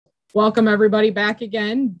Welcome everybody back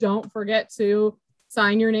again. Don't forget to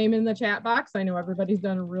sign your name in the chat box. I know everybody's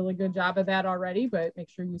done a really good job of that already, but make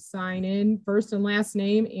sure you sign in first and last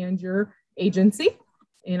name and your agency.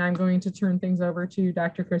 And I'm going to turn things over to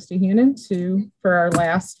Dr. Christy Hannon for our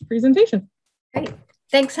last presentation. Great.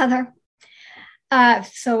 Thanks, Heather.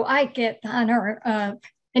 So I get the honor of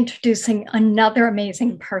introducing another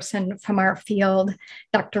amazing person from our field,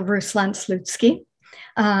 Dr. Ruslan Slutsky.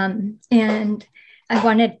 And I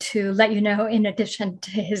wanted to let you know, in addition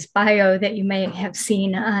to his bio that you may have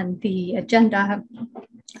seen on the agenda,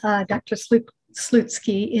 Dr.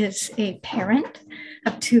 Slutsky is a parent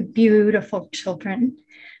of two beautiful children.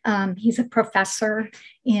 He's a professor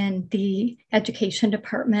in the education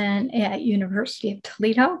department at University of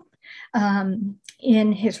Toledo.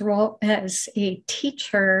 In his role as a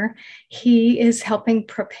teacher, he is helping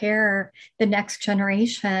prepare the next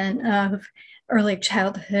generation of early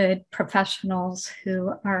childhood professionals who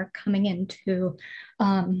are coming into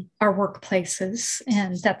our workplaces.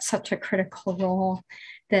 And that's such a critical role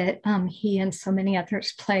that he and so many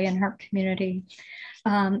others play in our community.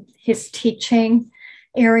 His teaching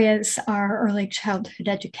areas are early childhood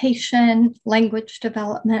education, language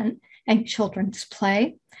development, and children's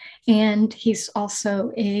play. And he's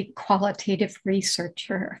also a qualitative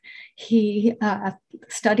researcher. He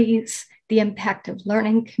studies the impact of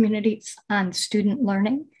learning communities on student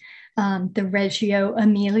learning, the Reggio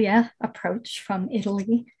Emilia approach from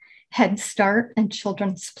Italy, Head Start and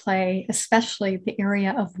children's play, especially the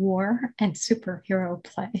area of war and superhero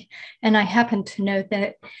play. And I happen to know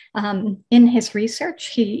that in his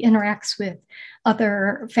research, he interacts with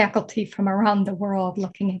other faculty from around the world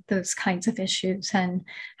looking at those kinds of issues and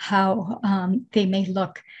how they may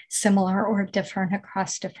look similar or different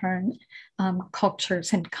across different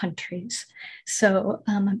cultures and countries. So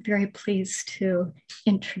I'm very pleased to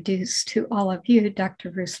introduce to all of you Dr.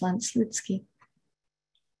 Ruslan Slutsky.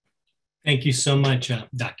 Thank you so much,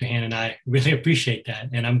 Dr. Hannon. I really appreciate that.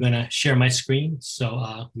 And I'm going to share my screen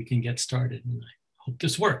so we can get started. And I hope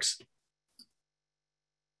this works.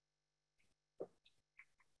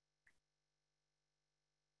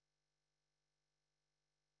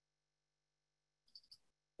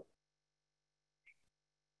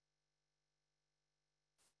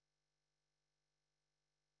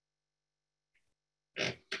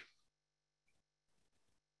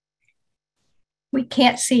 We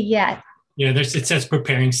can't see yet. Yeah, it says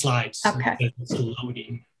preparing slides. Okay. It's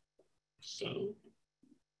loading. So.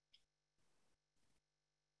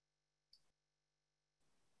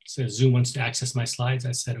 It says Zoom wants to access my slides.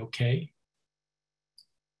 I said, okay.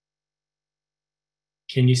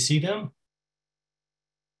 Can you see them?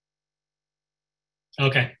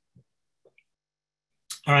 Okay.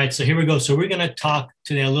 All right, so here we go. So we're going to talk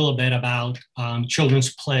today a little bit about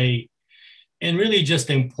children's play and really just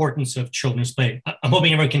the importance of children's play. I'm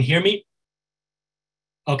hoping everyone can hear me.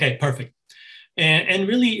 Okay, perfect. And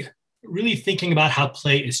really thinking about how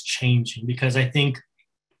play is changing, because I think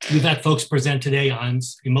we've had folks present today on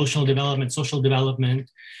emotional development, social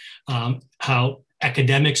development, how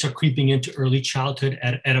academics are creeping into early childhood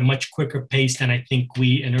at a much quicker pace than I think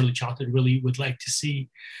we in early childhood really would like to see.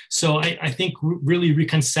 So I think really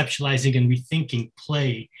reconceptualizing and rethinking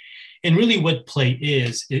play and really what play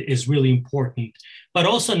is really important, but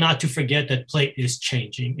also not to forget that play is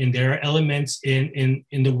changing. And there are elements in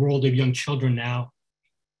the world of young children now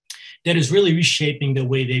that is really reshaping the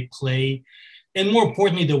way they play, and more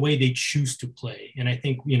importantly, the way they choose to play. And I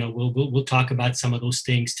think, we'll talk about some of those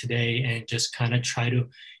things today and just kind of try to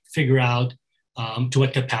figure out to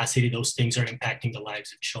what capacity those things are impacting the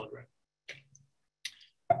lives of children.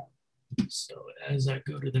 So as I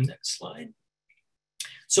go to the next slide.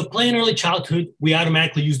 So play in early childhood, we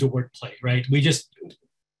automatically use the word play, right?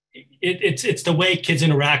 It's the way kids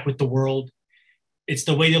interact with the world. It's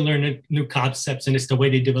the way they learn new concepts, and it's the way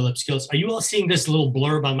they develop skills. Are you all seeing this little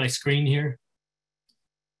blurb on my screen here?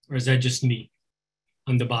 Or is that just me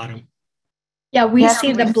on the bottom? Yeah, we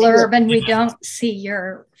see the blurb and we don't see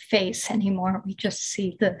your face anymore. We just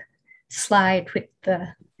see the slide with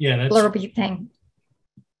the blurby thing.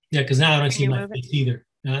 Yeah, because now I don't see my face either.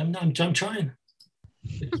 I'm trying.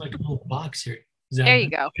 It's like a little box here. There you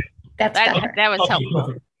go. That was helpful.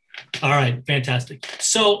 Perfect. All right, fantastic.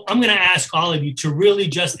 So I'm going to ask all of you to really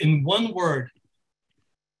just in one word,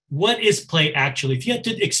 what is play actually? If you had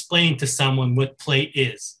to explain to someone what play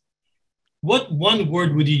is, what one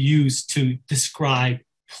word would you use to describe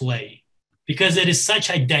play? Because it is such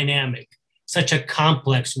a dynamic, such a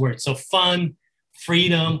complex word. So fun,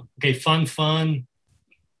 freedom, okay, fun,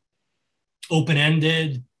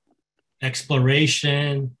 open-ended,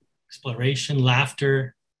 exploration,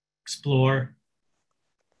 laughter, explore.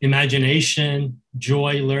 imagination,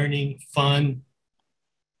 joy, learning, fun,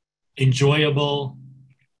 enjoyable,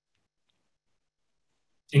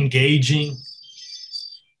 engaging.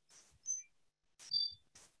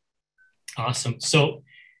 Awesome. So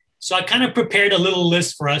I kind of prepared a little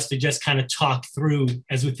list for us to just kind of talk through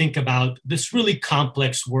as we think about this really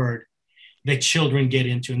complex word that children get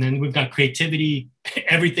into. And then we've got creativity,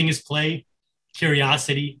 everything is play,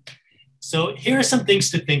 curiosity. So here are some things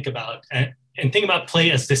to think about and think about play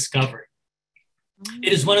as discovery.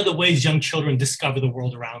 It is one of the ways young children discover the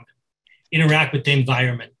world around them, interact with the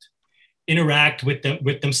environment, interact with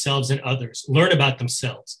themselves and others, learn about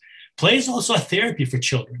themselves. Play is also a therapy for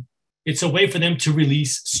children. It's a way for them to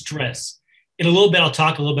release stress. In a little bit, I'll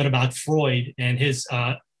talk a little bit about Freud and his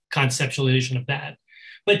conceptualization of that.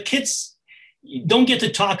 But kids don't get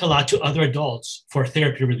to talk a lot to other adults for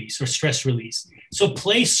therapy release or stress release. So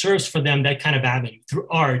play serves for them that kind of avenue through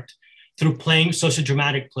art, through playing social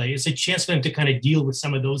dramatic play. It's a chance for them to kind of deal with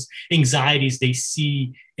some of those anxieties they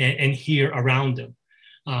see and hear around them.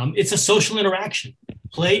 It's a social interaction.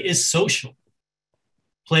 Play is social.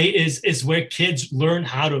 Play is where kids learn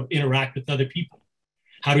how to interact with other people,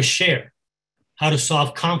 how to share, how to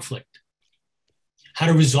solve conflict, how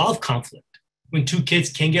to resolve conflict when two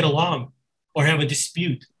kids can't get along or have a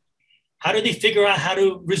dispute. How do they figure out how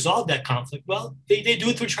to resolve that conflict? Well, they do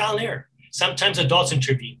it through trial and error. Sometimes adults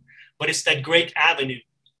intervene, but it's that great avenue.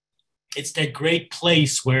 It's that great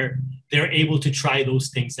place where they're able to try those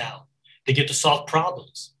things out. They get to solve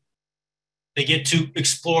problems. They get to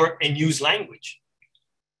explore and use language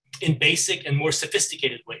in basic and more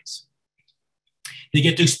sophisticated ways. They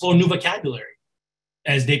get to explore new vocabulary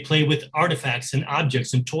as they play with artifacts and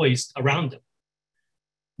objects and toys around them.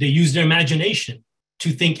 They use their imagination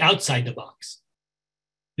to think outside the box.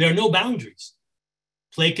 There are no boundaries.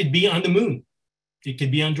 Play could be on the moon. It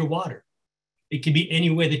could be underwater. It could be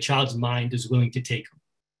anywhere the child's mind is willing to take them.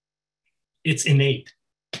 It's innate.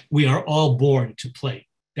 We are all born to play.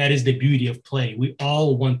 That is the beauty of play. We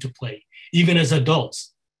all want to play. Even as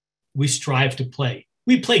adults, we strive to play.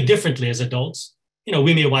 We play differently as adults. You know,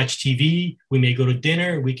 we may watch TV, we may go to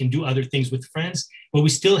dinner, we can do other things with friends, but we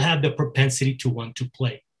still have the propensity to want to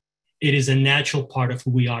play. It is a natural part of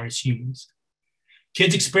who we are as humans.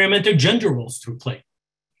 Kids experiment their gender roles through play.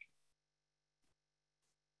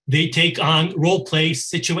 They take on role play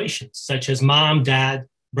situations such as mom, dad,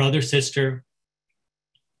 brother, sister,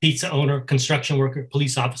 pizza owner, construction worker,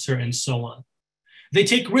 police officer, and so on. They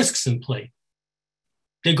take risks in play.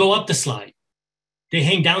 They go up the slide. They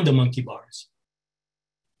hang down the monkey bars.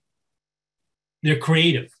 They're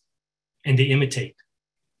creative and they imitate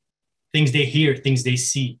things they hear, things they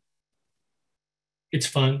see. It's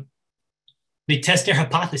fun. They test their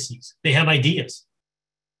hypotheses. They have ideas.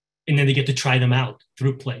 And then they get to try them out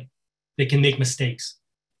through play. They can make mistakes.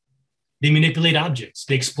 They manipulate objects.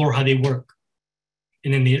 They explore how they work.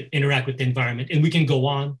 And then they interact with the environment. And we can go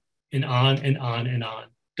on and on and on and on.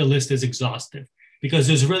 The list is exhaustive because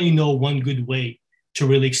there's really no one good way to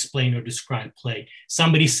really explain or describe play.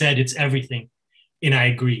 Somebody said it's everything, and I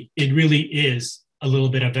agree. It really is a little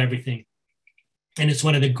bit of everything. And it's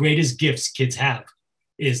one of the greatest gifts kids have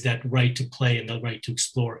is that right to play and the right to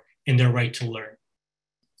explore and their right to learn.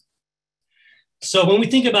 So when we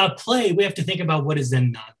think about play, we have to think about what is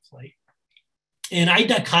then non-play. And I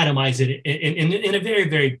dichotomize it in a very,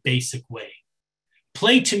 very basic way.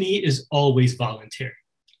 Play to me is always voluntary.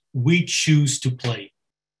 We choose to play.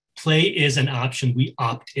 Play is an option we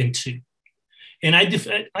opt into. And I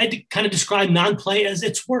kind of describe non-play as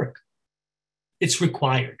it's work. It's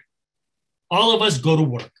required. All of us go to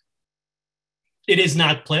work. It is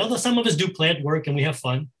not play, although some of us do play at work and we have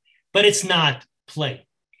fun, but it's not play.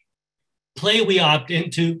 Play we opt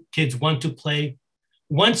into, kids want to play.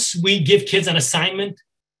 Once we give kids an assignment,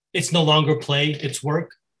 it's no longer play, it's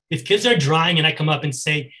work. If kids are drawing and I come up and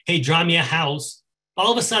say, hey, draw me a house,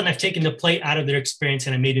 all of a sudden I've taken the play out of their experience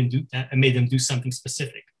and I made them do that. I made them do something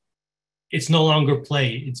specific. It's no longer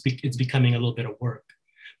play, it's becoming a little bit of work.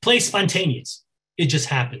 Play spontaneous, it just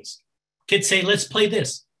happens. Kids say, let's play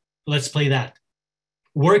this, let's play that.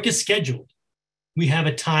 Work is scheduled. We have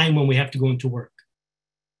a time when we have to go into work.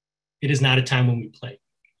 It is not a time when we play.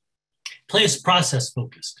 Play is process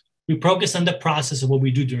focused. We focus on the process of what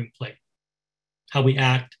we do during play, how we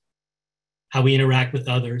act, how we interact with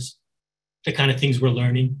others, the kind of things we're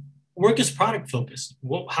learning. Work is product focused.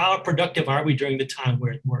 How productive are we during the time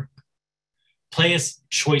we're at work? Play is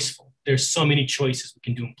choiceful. There's so many choices we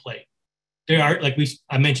can do in play. There are, like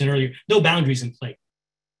I mentioned earlier, no boundaries in play.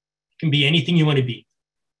 It can be anything you want to be.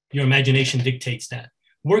 Your imagination dictates that.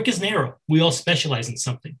 Work is narrow. We all specialize in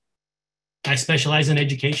something. I specialize in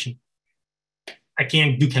education. I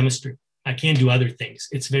can't do chemistry. I can't do other things.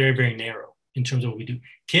 It's very, very narrow in terms of what we do.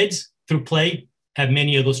 Kids, through play, have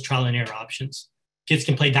many of those trial and error options. Kids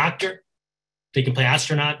can play doctor, they can play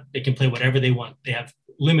astronaut, they can play whatever they want. They have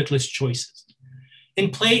limitless choices.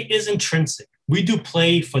 And play is intrinsic. We do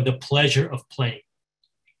play for the pleasure of playing.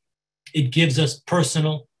 It gives us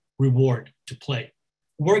personal reward to play.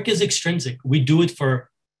 Work is extrinsic. We do it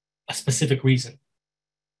for a specific reason.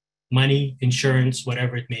 Money, insurance,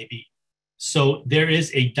 whatever it may be. So there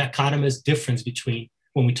is a dichotomous difference between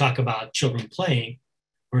when we talk about children playing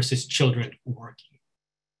versus children working.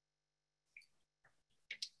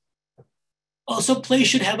 Also, play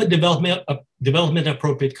should have a development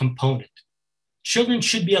appropriate component. Children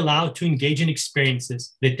should be allowed to engage in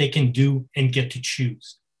experiences that they can do and get to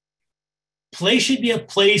choose. Play should be a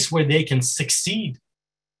place where they can succeed.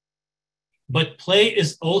 But play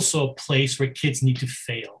is also a place where kids need to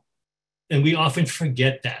fail. And we often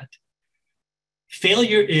forget that.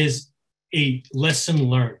 Failure is a lesson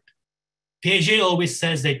learned. Piaget always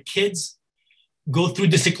says that kids go through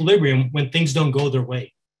disequilibrium when things don't go their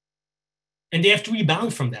way. And they have to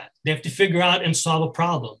rebound from that. They have to figure out and solve a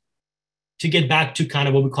problem to get back to kind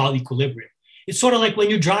of what we call equilibrium. It's sort of like when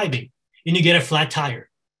you're driving and you get a flat tire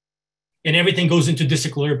and everything goes into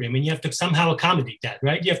disequilibrium and you have to somehow accommodate that,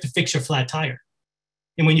 right? You have to fix your flat tire.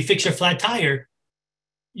 And when you fix your flat tire,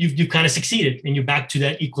 you've kind of succeeded and you're back to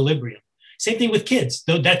that equilibrium. Same thing with kids.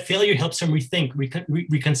 Though that failure helps them rethink,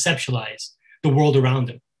 reconceptualize the world around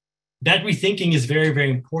them. That rethinking is very, very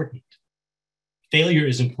important. Failure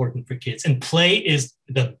is important for kids. And play is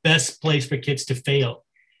the best place for kids to fail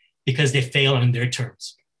because they fail on their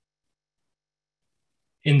terms.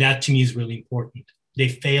 And that to me is really important. They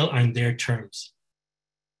fail on their terms.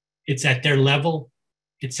 It's at their level,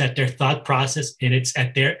 it's at their thought process, and it's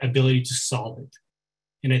at their ability to solve it.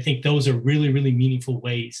 And I think those are really, really meaningful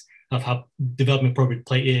ways of how development appropriate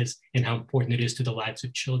play is and how important it is to the lives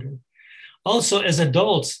of children. Also, as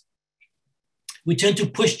adults, we tend to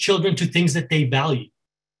push children to things that they value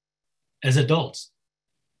as adults.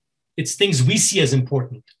 It's things we see as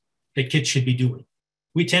important that kids should be doing.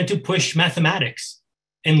 We tend to push mathematics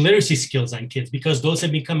and literacy skills on kids because those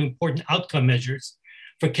have become important outcome measures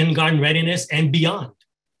for kindergarten readiness and beyond.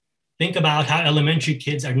 Think about how elementary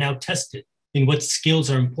kids are now tested in what skills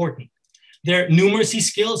are important. Their numeracy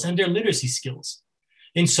skills and their literacy skills.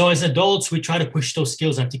 And so as adults, we try to push those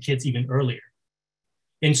skills onto kids even earlier.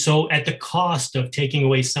 And so at the cost of taking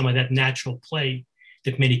away some of that natural play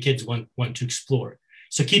that many kids want to explore.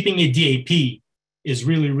 So keeping a DAP is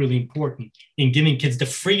really, really important. And giving kids the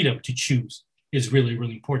freedom to choose is really,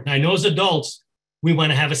 really important. I know as adults, we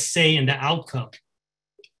want to have a say in the outcome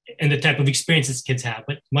and the type of experiences kids have.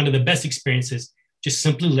 But one of the best experiences, just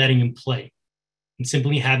simply letting them play. And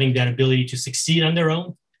simply having that ability to succeed on their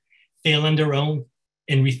own, fail on their own,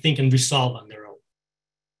 and rethink and resolve on their own.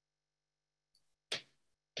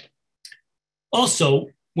 Also,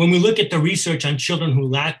 when we look at the research on children who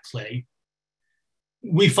lack play,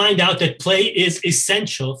 we find out that play is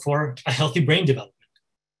essential for a healthy brain development.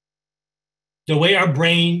 The way our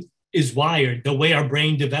brain is wired, the way our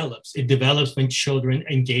brain develops, it develops when children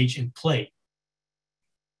engage in play.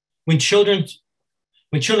 When children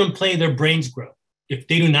play, their brains grow. If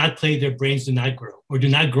they do not play, their brains do not grow or do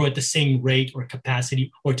not grow at the same rate or capacity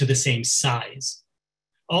or to the same size.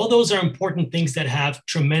 All those are important things that have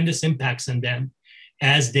tremendous impacts on them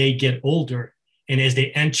as they get older and as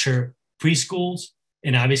they enter preschools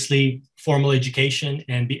and obviously formal education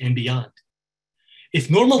and beyond. If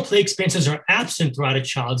normal play experiences are absent throughout a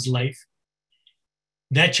child's life,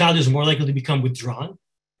 that child is more likely to become withdrawn,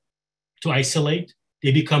 to isolate.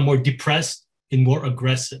 They become more depressed and more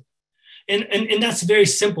aggressive. And that's very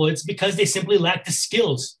simple. It's because they simply lack the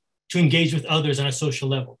skills to engage with others on a social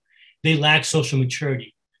level. They lack social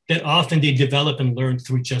maturity that often they develop and learn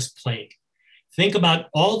through just playing. Think about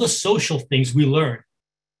all the social things we learn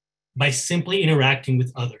by simply interacting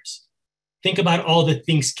with others. Think about all the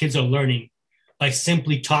things kids are learning by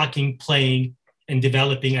simply talking, playing, and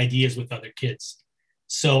developing ideas with other kids.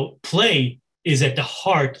 So play is at the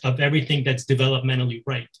heart of everything that's developmentally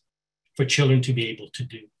right for children to be able to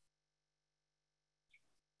do.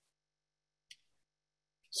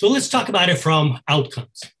 So let's talk about it from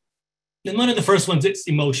outcomes. And one of the first ones is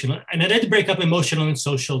emotional. And I had to break up emotional and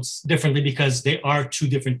social differently because they are two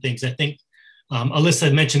different things. I think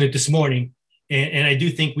Alyssa mentioned it this morning, and I do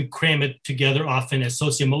think we cram it together often as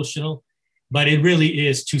socio-emotional, but it really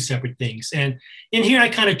is two separate things. And in here, I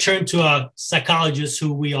kind of turn to a psychologist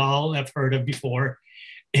who we all have heard of before,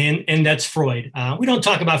 and that's Freud. We don't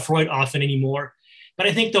talk about Freud often anymore, but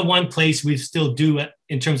I think the one place we still do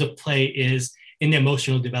in terms of play is in the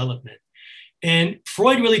emotional development. And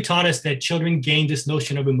Freud really taught us that children gain this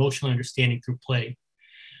notion of emotional understanding through play.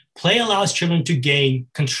 Play allows children to gain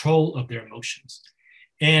control of their emotions.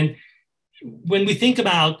 And when we think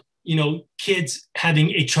about, kids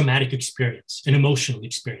having a traumatic experience, an emotional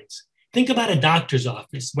experience, think about a doctor's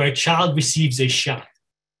office where a child receives a shot.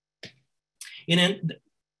 And then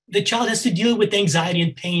the child has to deal with the anxiety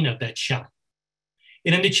and pain of that shot.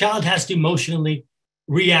 And then the child has to emotionally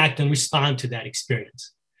react and respond to that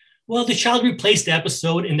experience. Well, the child replaced the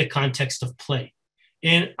episode in the context of play.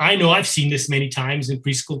 And I know I've seen this many times in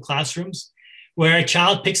preschool classrooms where a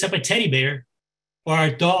child picks up a teddy bear or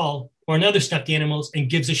a doll or another stuffed animals and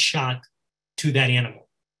gives a shot to that animal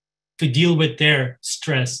to deal with their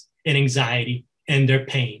stress and anxiety and their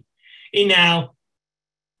pain. And now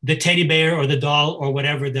the teddy bear or the doll or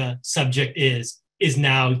whatever the subject is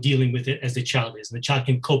now dealing with it as the child is. And the child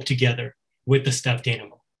can cope together with the stuffed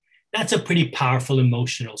animal. That's a pretty powerful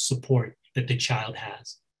emotional support that the child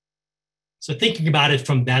has. So thinking about it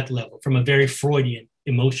from that level, from a very Freudian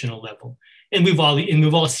emotional level, and we've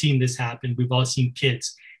all seen this happen. We've all seen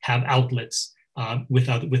kids have outlets with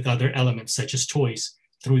other elements such as toys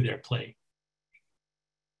through their play.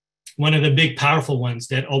 One of the big powerful ones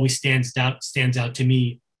that always stands out to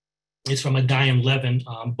me is from a Diane Levin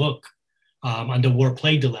book on the war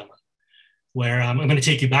play dilemma, where I'm going to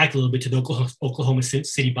take you back a little bit to the Oklahoma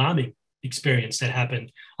City bombing experience that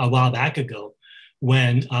happened a while back ago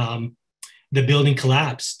when the building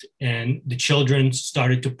collapsed and the children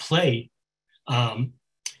started to play.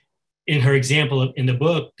 In her example in the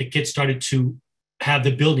book, the kids started to have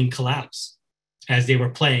the building collapse as they were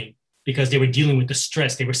playing because they were dealing with the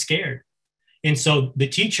stress. They were scared. And so the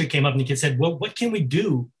teacher came up and the kid said, well, what can we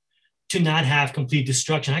do to not have complete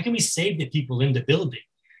destruction? How can we save the people in the building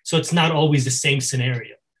so it's not always the same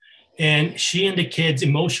scenario? And she and the kids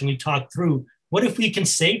emotionally talked through, what if we can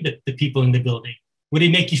save the people in the building? Would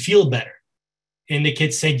it make you feel better? And the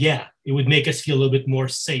kids said, yeah, it would make us feel a little bit more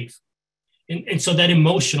safe. And so that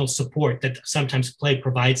emotional support that sometimes play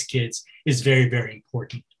provides kids is very, very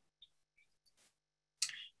important.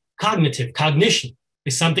 Cognition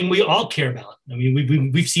is something we all care about. I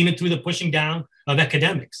mean, we've seen it through the pushing down of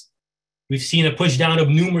academics. We've seen a push down of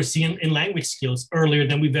numeracy and language skills earlier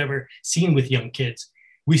than we've ever seen with young kids.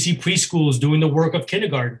 We see preschools doing the work of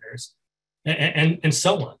kindergartners and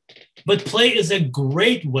so on. But play is a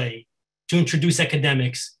great way to introduce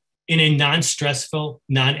academics in a non-stressful,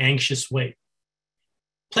 non-anxious way.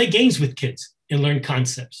 Play games with kids and learn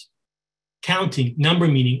concepts. Counting, number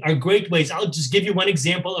meaning are great ways. I'll just give you one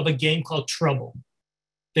example of a game called Trouble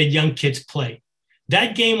that young kids play.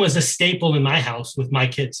 That game was a staple in my house with my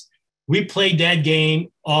kids. We played that game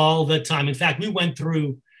all the time. In fact, we went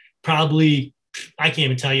through probably, I can't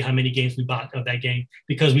even tell you how many games we bought of that game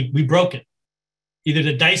because we broke it. Either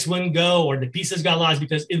the dice wouldn't go or the pieces got lost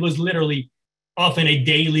because it was literally often a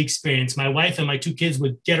daily experience. My wife and my two kids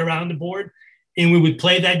would get around the board and we would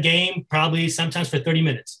play that game probably sometimes for 30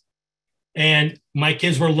 minutes. And my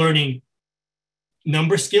kids were learning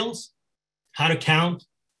number skills, how to count,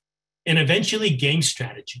 and eventually game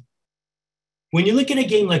strategy. When you look at a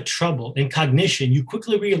game like Trouble and Cognition, you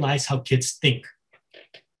quickly realize how kids think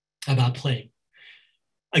about playing.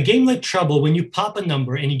 A game like Trouble, when you pop a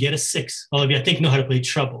number and you get a 6, all of you I think know how to play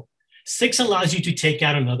Trouble. 6 allows you to take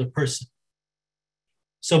out another person.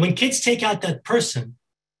 So when kids take out that person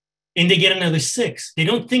and they get another 6, they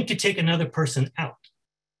don't think to take another person out.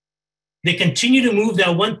 They continue to move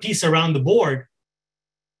that one piece around the board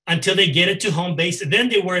until they get it to home base, and then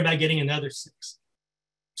they worry about getting another 6.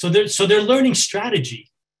 So they're learning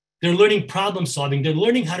strategy. They're learning problem solving. They're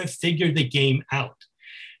learning how to figure the game out.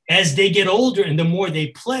 As they get older and the more they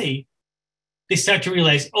play, they start to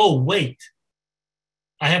realize, oh, wait,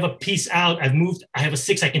 I have a piece out. I have a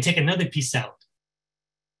 6. I can take another piece out.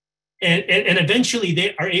 And eventually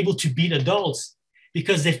they are able to beat adults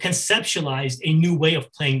because they've conceptualized a new way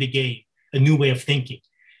of playing the game, a new way of thinking.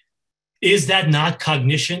 Is that not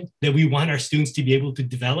cognition that we want our students to be able to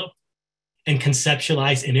develop and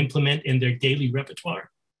conceptualize and implement in their daily repertoire?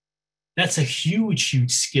 That's a huge,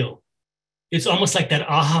 huge skill. It's almost like that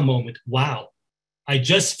aha moment. Wow, I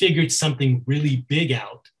just figured something really big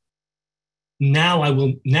out. Now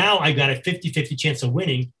I got a 50-50 chance of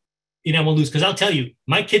winning and I will lose. Because I'll tell you,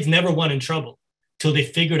 my kids never won in Trouble till they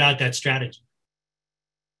figured out that strategy.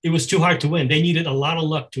 It was too hard to win. They needed a lot of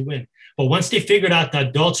luck to win. But once they figured out the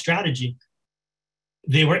adult strategy,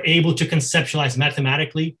 they were able to conceptualize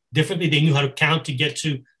mathematically differently. They knew how to count to get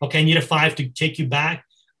to, okay, I need a 5 to take you back.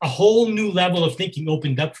 A whole new level of thinking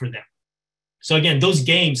opened up for them. So again, those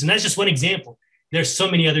games, and that's just one example. There's so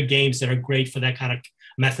many other games that are great for that kind of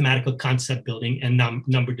mathematical concept building and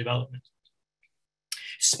number development.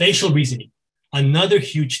 Spatial reasoning, another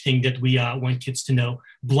huge thing that we want kids to know.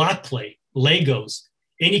 Block play, Legos,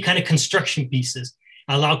 any kind of construction pieces,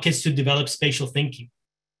 allow kids to develop spatial thinking.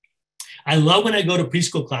 I love when I go to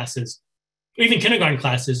preschool classes, or even kindergarten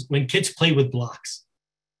classes, when kids play with blocks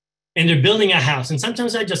and they're building a house. And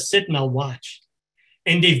sometimes I just sit and I'll watch.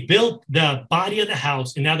 And they've built the body of the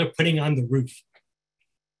house and now they're putting on the roof.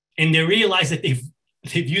 And they realize that they've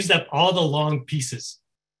used up all the long pieces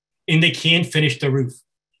and they can't finish the roof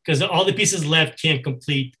because all the pieces left can't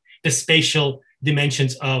complete the spatial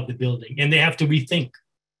dimensions of the building. And they have to rethink.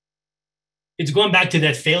 It's going back to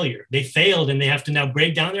that failure. They failed and they have to now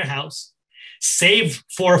break down their house, save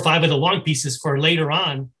 4 or 5 of the long pieces for later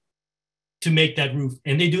on to make that roof.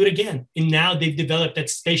 And they do it again. And now they've developed that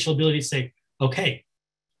spatial ability to say, okay,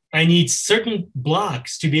 I need certain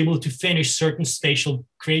blocks to be able to finish certain spatial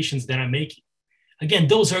creations that I'm making. Again,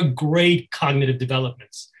 those are great cognitive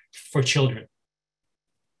developments for children.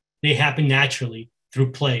 They happen naturally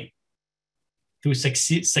through play, through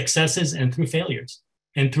successes and through failures,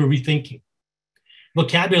 and through rethinking.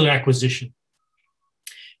 Vocabulary acquisition.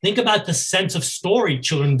 Think about the sense of story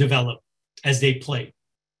children develop as they play.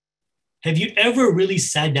 Have you ever really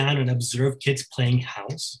sat down and observed kids playing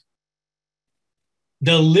house?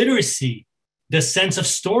 The literacy, the sense of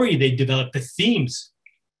story they develop, the themes,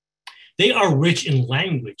 they are rich in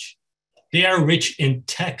language. They are rich in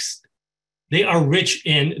text. They are rich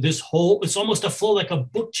in this whole, it's almost a flow, like a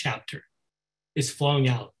book chapter is flowing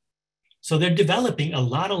out. So they're developing a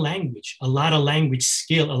lot of language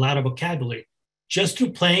skill, a lot of vocabulary, just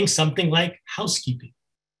through playing something like housekeeping.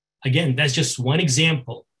 Again, that's just one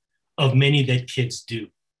example of many that kids do.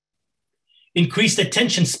 Increased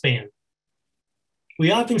attention span.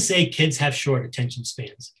 We often say kids have short attention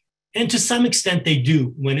spans, and to some extent they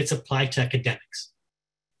do when it's applied to academics.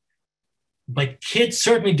 But kids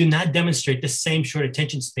certainly do not demonstrate the same short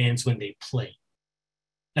attention spans when they play.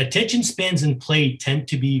 Attention spans in play tend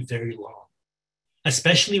to be very long,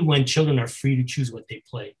 especially when children are free to choose what they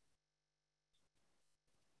play.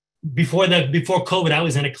 Before COVID, I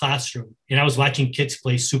was in a classroom and I was watching kids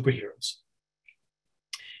play superheroes.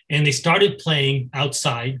 And they started playing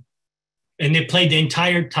outside and they played the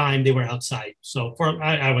entire time they were outside. So for,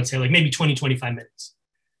 I would say like maybe 20, 25 minutes.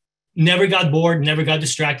 Never got bored, never got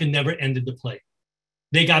distracted, never ended the play.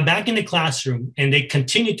 They got back in the classroom and they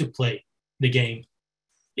continued to play the game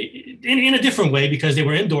in a different way because they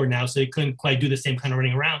were indoor now, so they couldn't quite do the same kind of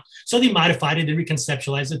running around. So they modified it, they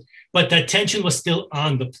reconceptualized it, but the attention was still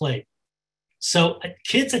on the play. So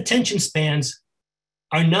kids' attention spans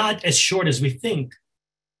are not as short as we think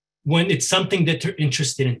when it's something that they're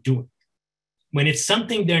interested in doing. When it's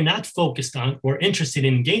something they're not focused on or interested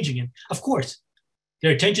in engaging in, of course,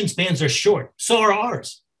 their attention spans are short. So are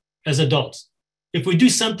ours as adults. If we do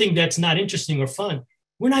something that's not interesting or fun,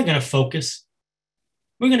 we're not going to focus.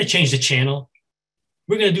 We're going to change the channel.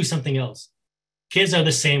 We're going to do something else. Kids are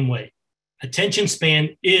the same way. Attention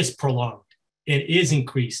span is prolonged and is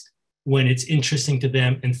increased when it's interesting to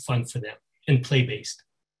them and fun for them and play-based.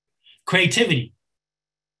 Creativity,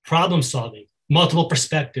 problem solving, multiple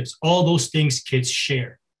perspectives, all those things kids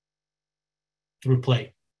share through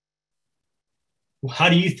play. How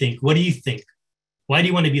do you think? What do you think? Why do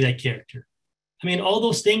you want to be that character? I mean, all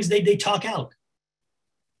those things they talk out.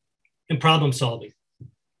 And problem solving.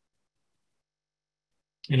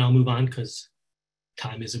 And I'll move on because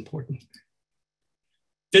time is important.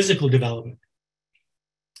 Physical development.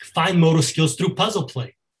 Fine motor skills through puzzle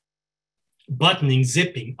play. Buttoning,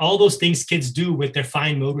 zipping, all those things kids do with their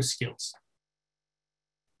fine motor skills.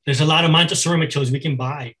 There's a lot of Montessori materials we can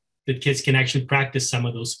buy that kids can actually practice some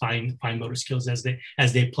of those fine motor skills as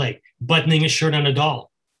they play. Buttoning a shirt on a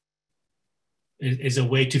doll is a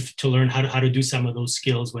way to learn how to do some of those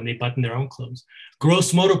skills when they button their own clothes.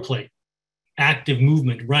 Gross motor play, active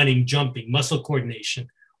movement, running, jumping, muscle coordination,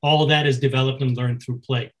 all that is developed and learned through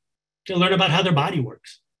play. They learn about how their body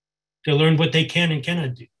works. They learn what they can and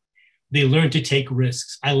cannot do. They learn to take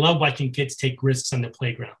risks. I love watching kids take risks on the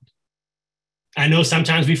playground. I know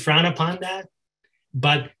sometimes we frown upon that,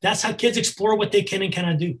 but that's how kids explore what they can and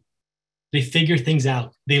cannot do. They figure things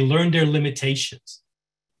out. They learn their limitations.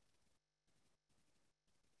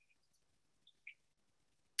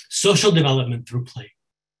 Social development through play.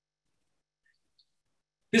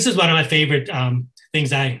 This is one of my favorite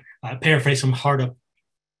things I paraphrase from Hardup.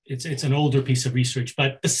 It's an older piece of research,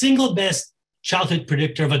 but the single best childhood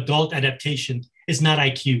predictor of adult adaptation is not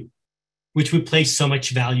IQ, which we place so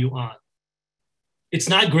much value on. It's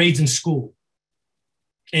not grades in school,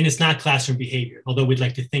 and it's not classroom behavior, although we'd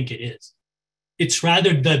like to think it is. It's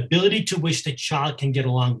rather the ability to which the child can get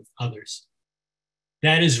along with others.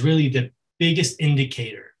 That is really the biggest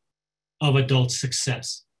indicator of adult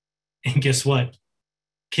success. And guess what?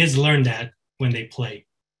 Kids learn that when they play.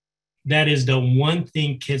 That is the one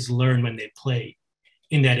thing kids learn when they play,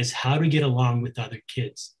 and that is how to get along with other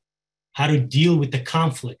kids, how to deal with the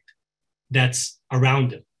conflict that's around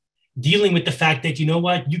them, dealing with the fact that, you know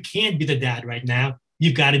what, you can't be the dad right now.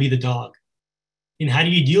 You've got to be the dog. And how do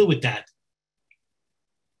you deal with that?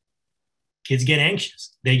 Kids get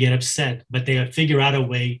anxious, they get upset, but they figure out a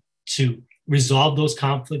way to resolve those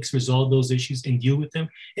conflicts, resolve those issues, and deal with them.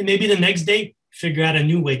 And maybe the next day, figure out a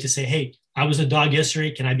new way to say, hey, I was a dog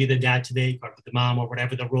yesterday. Can I be the dad today, or the mom, or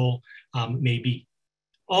whatever the role may be?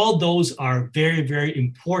 All those are very, very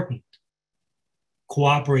important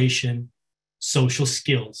cooperation, social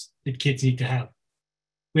skills that kids need to have.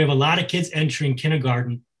 We have a lot of kids entering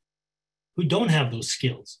kindergarten who don't have those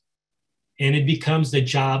skills. And it becomes the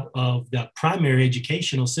job of the primary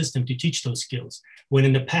educational system to teach those skills, when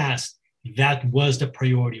in the past, that was the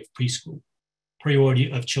priority of preschool.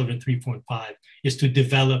 Priority of children 3, 4, and 5 is to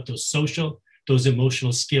develop those social, those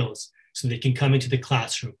emotional skills so they can come into the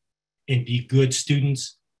classroom and be good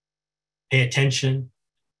students, pay attention,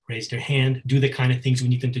 raise their hand, do the kind of things we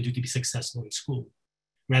need them to do to be successful in school,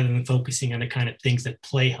 rather than focusing on the kind of things that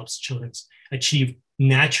play helps children achieve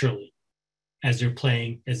naturally as they're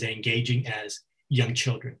playing, as they're engaging as young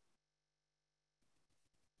children.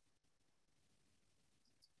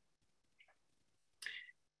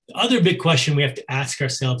 The other big question we have to ask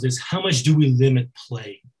ourselves is, how much do we limit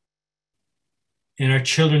play? And are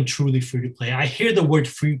children truly free to play? I hear the word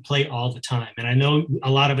free play all the time, and I know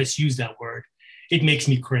a lot of us use that word. It makes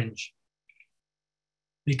me cringe,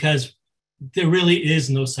 because there really is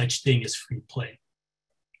no such thing as free play.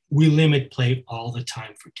 We limit play all the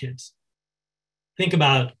time for kids. Think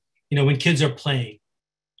about, when kids are playing,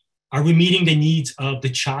 are we meeting the needs of the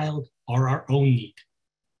child or our own need?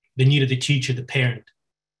 The need of the teacher, the parent?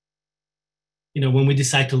 When we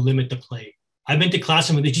decide to limit the play. I've been to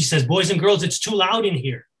classroom where the teacher says, boys and girls, it's too loud in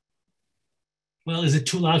here. Well, is it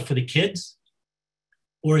too loud for the kids?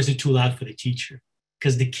 Or is it too loud for the teacher?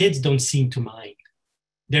 Because the kids don't seem to mind.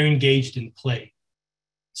 They're engaged in play.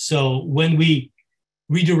 So when we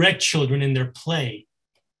redirect children in their play,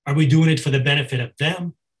 are we doing it for the benefit of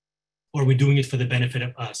them? Or are we doing it for the benefit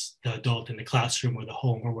of us, the adult in the classroom or the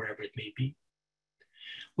home or wherever it may be?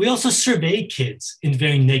 We also survey kids in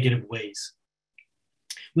very negative ways.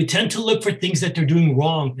 We tend to look for things that they're doing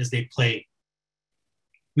wrong as they play.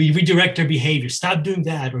 We redirect their behavior. Stop doing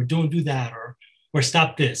that, or don't do that, or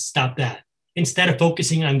stop this, stop that, instead of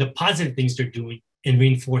focusing on the positive things they're doing and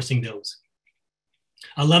reinforcing those.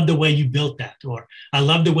 I love the way you built that, or I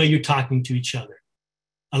love the way you're talking to each other.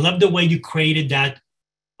 I love the way you created that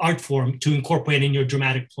art form to incorporate in your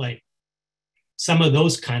dramatic play. Some of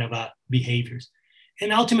those kind of behaviors.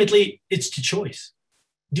 And ultimately, it's the choice.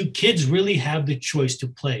 Do kids really have the choice to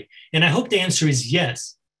play? And I hope the answer is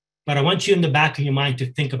yes, but I want you in the back of your mind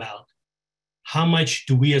to think about, how much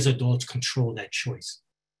do we as adults control that choice?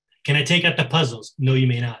 Can I take out the puzzles? No, you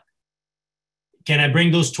may not. Can I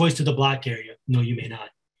bring those toys to the block area? No, you may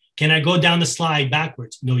not. Can I go down the slide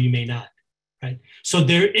backwards? No, you may not, right? So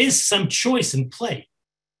there is some choice in play.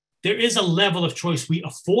 There is a level of choice we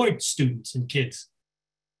afford students and kids,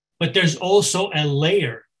 but there's also a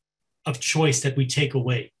layer of choice that we take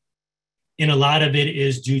away. And a lot of it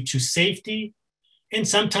is due to safety, and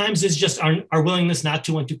sometimes it's just our willingness not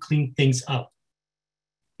to want to clean things up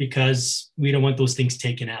because we don't want those things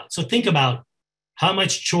taken out. So think about, how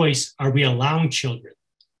much choice are we allowing children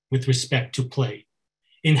with respect to play?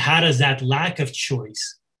 And how does that lack of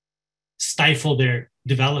choice stifle their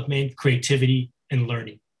development, creativity, and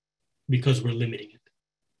learning, because we're limiting it?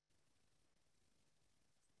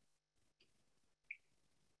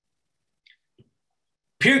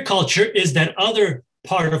 Peer culture is that other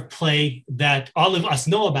part of play that all of us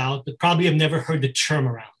know about, but probably have never heard the term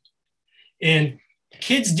around. And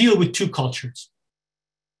kids deal with two cultures.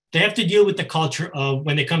 They have to deal with the culture of,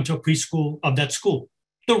 when they come to a preschool, of that school,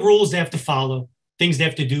 the rules they have to follow, things they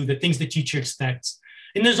have to do, the things the teacher expects.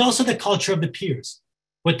 And there's also the culture of the peers,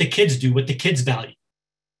 what the kids do, what the kids value,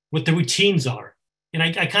 what the routines are. And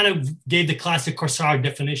I kind of gave the classic Corsaro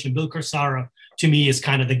definition. Bill Corsaro, to me, is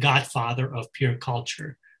kind of the godfather of peer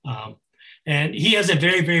culture. And he has a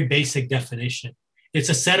very, very basic definition. It's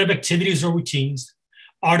a set of activities or routines,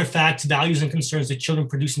 artifacts, values, and concerns that children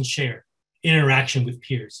produce and share in interaction with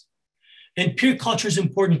peers. And peer culture is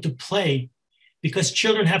important to play because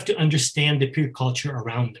children have to understand the peer culture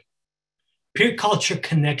around them. Peer culture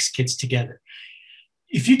connects kids together.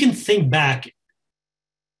 If you can think back,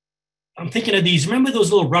 I'm thinking of these. Remember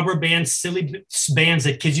those little rubber bands, silly bands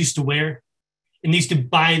that kids used to wear? and used to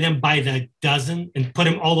buy them by the dozen and put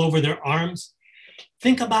them all over their arms.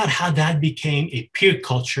 Think about how that became a peer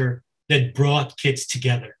culture that brought kids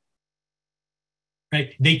together,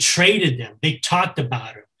 right? They traded them. They talked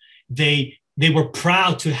about them. They were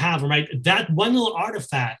proud to have them, right? That one little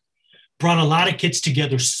artifact brought a lot of kids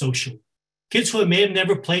together socially. Kids who may have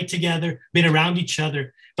never played together, been around each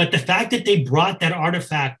other, but the fact that they brought that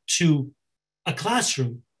artifact to a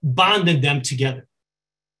classroom bonded them together.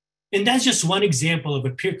 And that's just one example of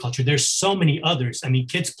a peer culture. There's so many others. I mean,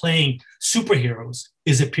 kids playing superheroes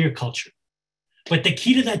is a peer culture. But the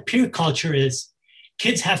key to that peer culture is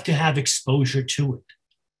kids have to have exposure to it.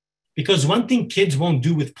 Because one thing kids won't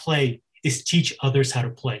do with play is teach others how to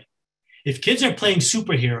play. If kids are playing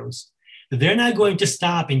superheroes, they're not going to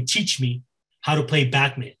stop and teach me how to play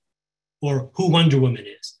Batman or who Wonder Woman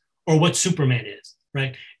is or what Superman is,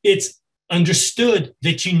 right? It's understood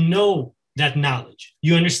that you know that knowledge.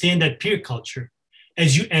 You understand that peer culture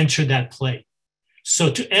as you enter that play. So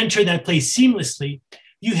to enter that play seamlessly,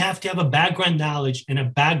 you have to have a background knowledge and a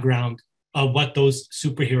background of what those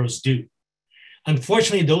superheroes do.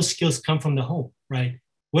 Unfortunately, those skills come from the home, right?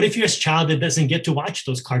 What if you're a child that doesn't get to watch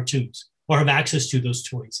those cartoons or have access to those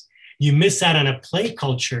toys? You miss out on a play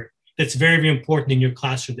culture that's very, very important in your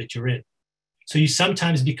classroom that you're in. So you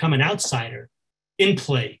sometimes become an outsider in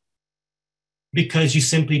play because you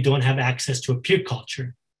simply don't have access to a peer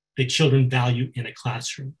culture that children value in a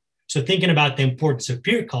classroom. So thinking about the importance of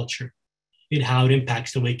peer culture and how it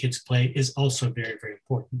impacts the way kids play is also very, very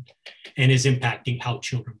important and is impacting how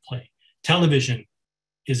children play. Television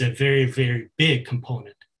is a very, very big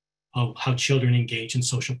component of how children engage in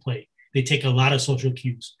social play. They take a lot of social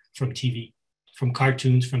cues from TV, from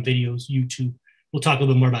cartoons, from videos, YouTube. We'll talk a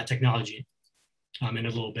little bit more about technology in a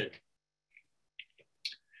little bit.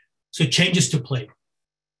 So changes to play.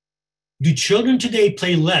 Do children today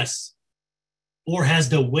play less, or has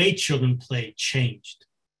the way children play changed?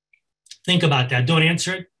 Think about that. Don't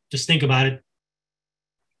answer it. Just think about it.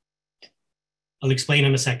 I'll explain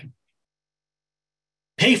in a second.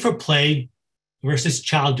 Pay for play versus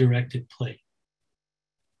child-directed play.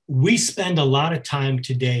 We spend a lot of time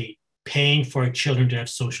today paying for our children to have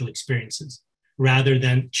social experiences rather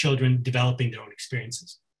than children developing their own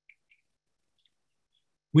experiences.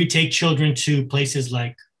 We take children to places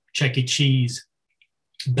like Chuck E. Cheese,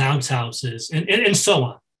 bounce houses, and so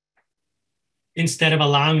on, instead of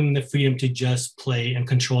allowing them the freedom to just play and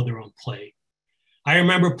control their own play. I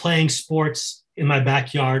remember playing sports in my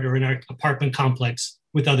backyard or in our apartment complex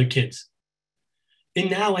with other kids. And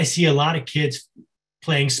now I see a lot of kids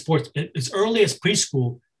playing sports as early as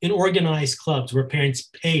preschool in organized clubs where parents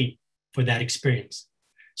pay for that experience.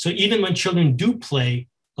 So even when children do play,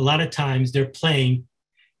 a lot of times they're playing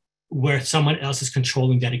where someone else is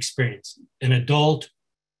controlling that experience, an adult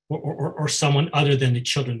or someone other than the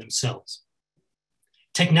children themselves.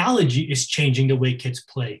 Technology is changing the way kids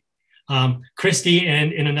play. Christy,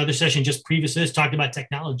 and in another session just previous to this, talked about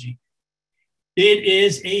technology. It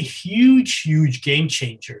is a huge, huge game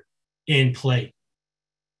changer in play.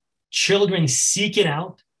 Children seek it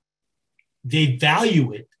out. They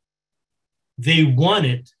value it. They want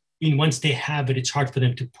it. And once they have it, it's hard for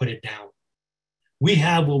them to put it down. We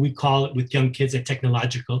have what we call it with young kids a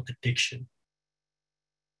technological addiction.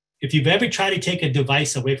 If you've ever tried to take a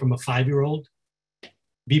device away from a 5-year-old,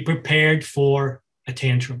 be prepared for a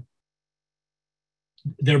tantrum.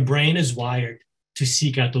 Their brain is wired to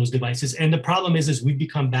seek out those devices. And the problem is we've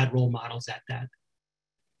become bad role models at that.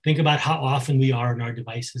 Think about how often we are on our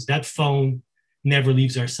devices. That phone never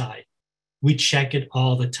leaves our side. We check it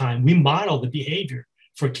all the time. We model the behavior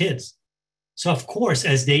for kids. So of course,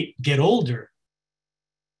 as they get older,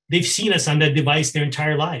 they've seen us on that device their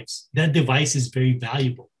entire lives. That device is very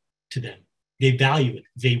valuable to them. They value it.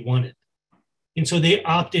 They want it. And so they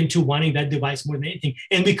opt into wanting that device more than anything.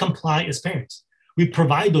 And we comply as parents. We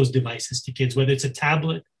provide those devices to kids, whether it's a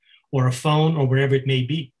tablet or a phone or wherever it may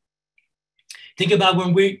be. Think about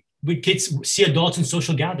when kids see adults in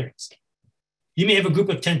social gatherings. You may have a group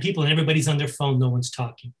of 10 people and everybody's on their phone, no one's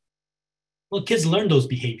talking. Well, kids learn those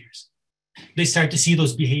behaviors. They start to see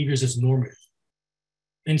those behaviors as normative.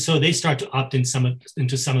 And so they start to opt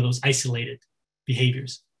into some of those isolated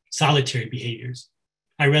behaviors, solitary behaviors.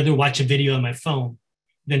 I'd rather watch a video on my phone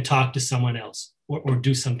than talk to someone else or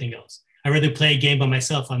do something else. I'd rather play a game by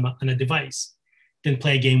myself on a device than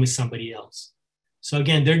play a game with somebody else. So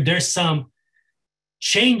again, there's some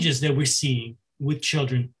changes that we're seeing with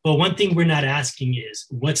children. But one thing we're not asking is,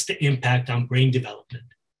 what's the impact on brain development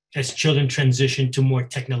as children transition to more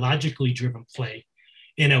technologically driven play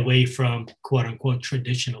and away from quote unquote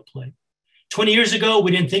traditional play? 20 years ago,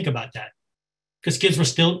 we didn't think about that. because kids were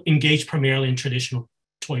still engaged primarily in traditional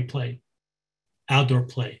toy play, outdoor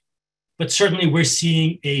play. But certainly we're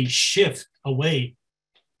seeing a shift away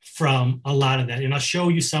from a lot of that. And I'll show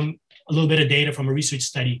you a little bit of data from a research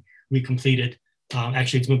study we completed.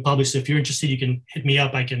 Actually, it's been published. So if you're interested, you can hit me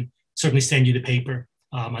up. I can certainly send you the paper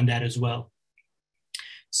on that as well.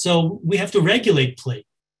 So we have to regulate play.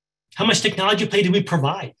 How much technology play do we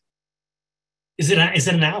provide? Is it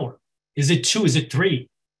an hour? Is it 2? Is it 3?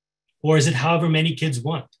 Or is it however many kids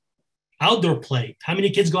want? Outdoor play. How many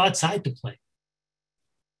kids go outside to play?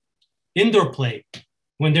 Indoor play.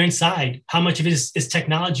 When they're inside, how much of it is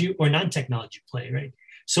technology or non-technology play, right?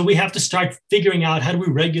 So we have to start figuring out how do we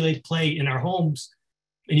regulate play in our homes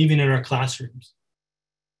and even in our classrooms.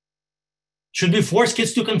 Should we force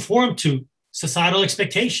kids to conform to societal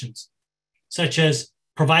expectations, such as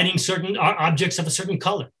providing certain objects of a certain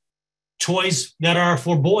color, toys that are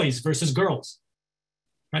for boys versus girls,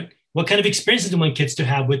 right? What kind of experiences do we want kids to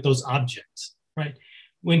have with those objects, right?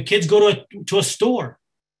 When kids go to a store,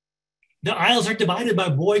 the aisles are divided by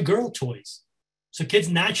boy-girl toys. So kids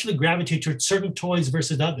naturally gravitate towards certain toys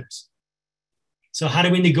versus others. So how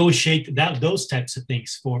do we negotiate those types of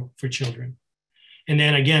things for children? And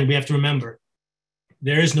then again, we have to remember,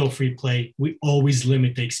 there is no free play. We always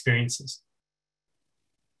limit the experiences.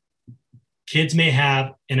 Kids may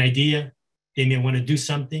have an idea. They may want to do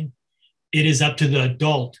something. It is up to the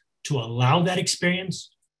adult to allow that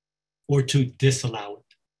experience or to disallow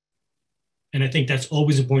it. And I think that's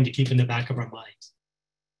always important to keep in the back of our minds.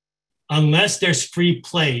 Unless there's free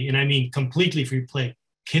play, and I mean completely free play,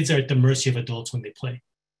 kids are at the mercy of adults when they play,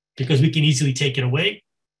 because we can easily take it away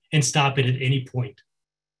and stop it at any point,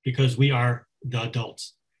 because we are the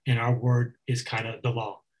adults and our word is kind of the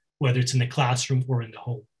law, whether it's in the classroom or in the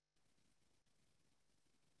home.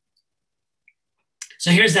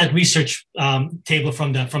 So here's that research table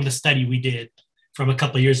from the study we did from a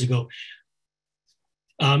couple of years ago.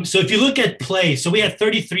 So if you look at play, so we had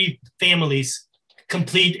 33 families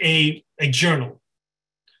complete a journal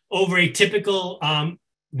over a typical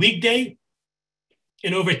weekday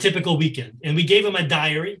and over a typical weekend. And we gave them a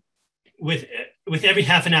diary with every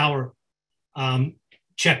half an hour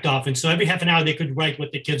checked off. And so every half an hour they could write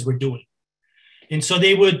what the kids were doing. And so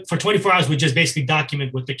they would, for 24 hours, would just basically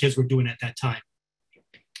document what the kids were doing at that time.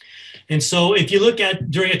 And so if you look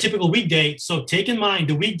at during a typical weekday, so take in mind,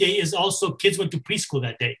 the weekday is also kids went to preschool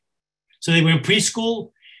that day. So they were in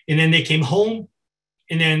preschool and then they came home,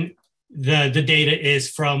 and then the data is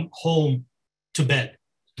from home to bed.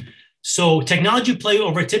 So technology play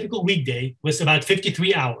over a typical weekday was about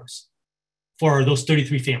 53 hours for those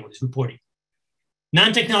 33 families reporting.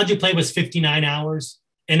 Non-technology play was 59 hours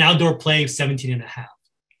and outdoor play 17 and a half.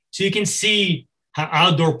 So you can see how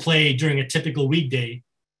outdoor play during a typical weekday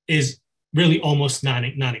is really almost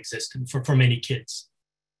non-existent for many kids.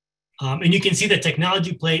 And you can see that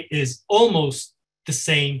technology play is almost the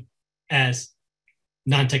same as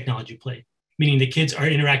non-technology play, meaning the kids are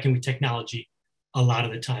interacting with technology a lot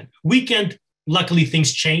of the time. Weekend, luckily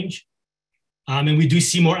things change. And we do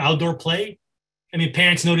see more outdoor play. I mean,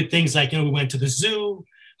 parents noted things like, we went to the zoo,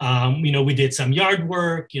 we did some yard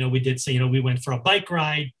work, we went for a bike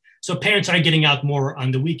ride. So parents are getting out more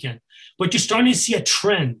on the weekend. But you're starting to see a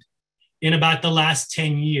trend in about the last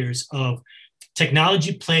 10 years of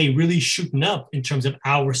technology play really shooting up in terms of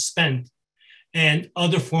hours spent and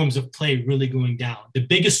other forms of play really going down. The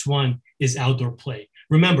biggest one is outdoor play.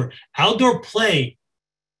 Remember, outdoor play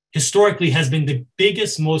historically has been the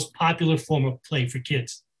biggest, most popular form of play for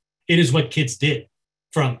kids. It is what kids did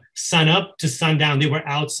from sun up to sundown. They were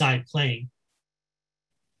outside playing.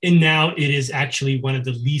 And now it is actually one of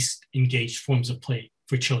the least engaged forms of play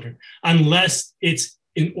for children, unless it's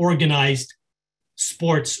in organized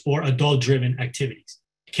sports or adult-driven activities.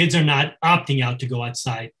 Kids are not opting out to go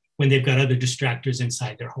outside when they've got other distractors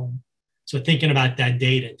inside their home. So thinking about that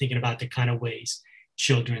data, thinking about the kind of ways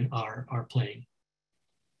children are playing.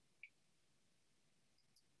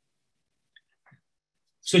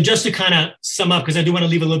 So just to kind of sum up, because I do want to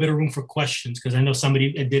leave a little bit of room for questions, because I know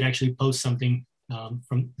somebody did actually post something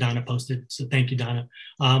from Donna posted. So thank you, Donna.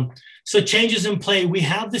 So changes in play, we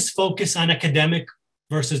have this focus on academic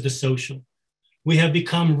versus the social. We have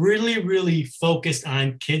become really, really focused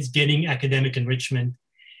on kids getting academic enrichment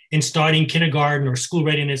and starting kindergarten or school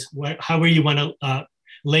readiness, however you want to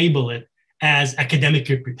label it, as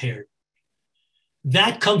academically prepared.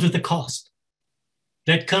 That comes with a cost.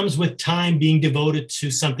 That comes with time being devoted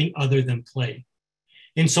to something other than play.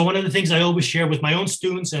 And so one of the things I always share with my own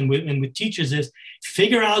students and with teachers is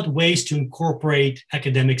figure out ways to incorporate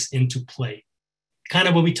academics into play. Kind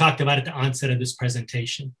of what we talked about at the onset of this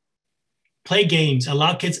presentation. Play games,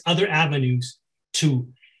 allow kids other avenues to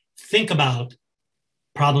think about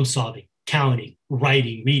problem solving, counting,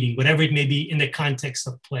 writing, reading, whatever it may be in the context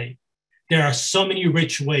of play. There are so many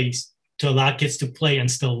rich ways to allow kids to play and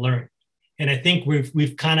still learn. And I think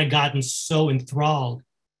we've kind of gotten so enthralled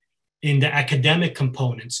in the academic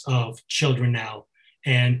components of children now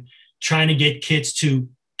and trying to get kids to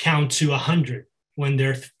count to 100 when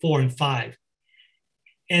they're 4 and 5.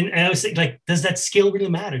 And I was thinking, like, does that skill really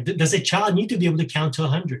matter? Does a child need to be able to count to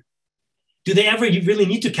 100? Do they ever really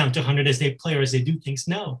need to count to 100 as they play or as they do things?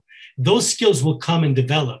 No. Those skills will come and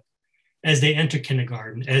develop as they enter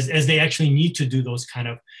kindergarten, as they actually need to do those kind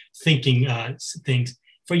of thinking things.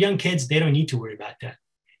 For young kids, they don't need to worry about that.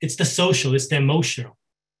 It's the social, it's the emotional.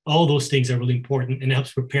 All those things are really important and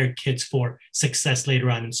helps prepare kids for success later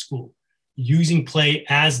on in school. Using play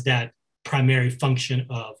as that primary function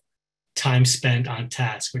of time spent on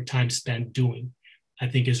task or time spent doing, I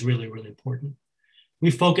think is really, really important.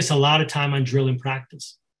 We focus a lot of time on drill and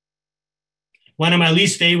practice. One of my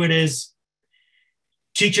least favorite is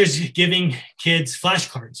teachers giving kids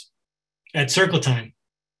flashcards at circle time.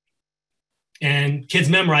 And kids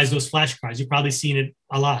memorize those flashcards. You've probably seen it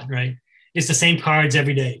a lot, right? It's the same cards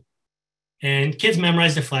every day. And kids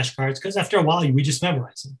memorize the flashcards because after a while, we just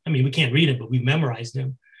memorize them. I mean, we can't read them, but we've memorized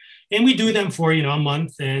them. And we do them for, a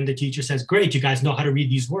month. And the teacher says, great, you guys know how to read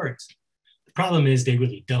these words. The problem is they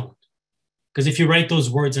really don't. Because if you write those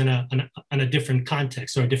words on a different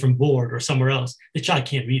context or a different board or somewhere else, the child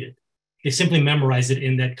can't read it. They simply memorize it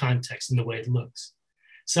in that context and the way it looks.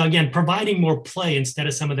 So again, providing more play instead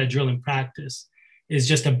of some of that drill and practice is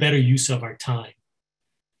just a better use of our time.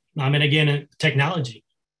 And again, technology.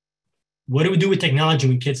 What do we do with technology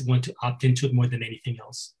when kids want to opt into it more than anything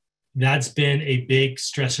else? That's been a big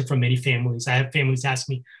stressor for many families. I have families ask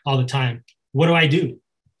me all the time, what do I do?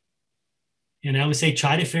 And I would say,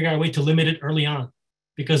 try to figure out a way to limit it early on.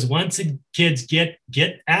 Because once the kids get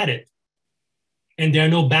at it and there are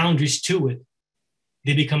no boundaries to it,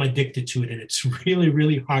 they become addicted to it. And it's really,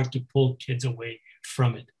 really hard to pull kids away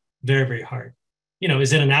from it. Very, very hard.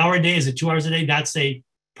 Is it an hour a day? Is it 2 hours a day? That's a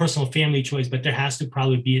personal family choice, but there has to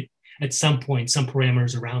probably be at some point some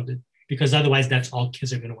parameters around it, because otherwise that's all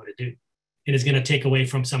kids are going to want to do. And it's going to take away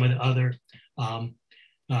from some of the other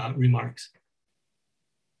remarks.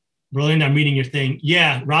 Roland, I'm reading your thing.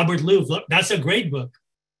 Yeah, Robert Louv, that's a great book.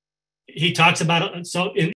 He talks about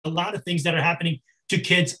in a lot of things that are happening to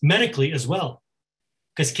kids medically as well,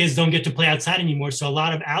 because kids don't get to play outside anymore. So a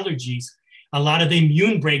lot of allergies, a lot of the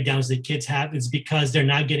immune breakdowns that kids have is because they're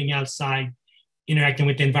not getting outside, interacting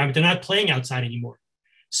with the environment. They're not playing outside anymore.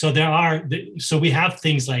 So we have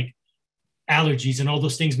things like allergies and all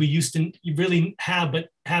those things we used to really have, but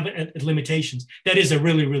have at limitations. That is a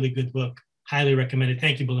really, really good book. Highly recommended.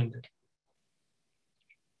 Thank you, Belinda.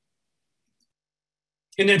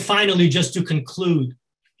 And then finally, just to conclude,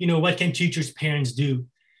 what can teachers, parents do?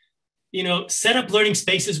 Set up learning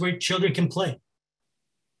spaces where children can play.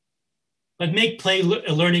 But make play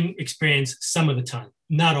a learning experience some of the time,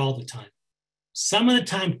 not all the time. Some of the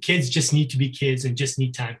time, kids just need to be kids and just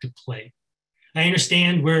need time to play. I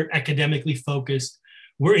understand we're academically focused.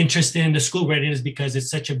 We're interested in the school readiness because it's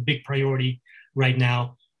such a big priority right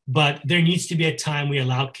now. But there needs to be a time we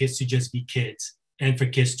allow kids to just be kids and for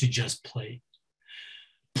kids to just play.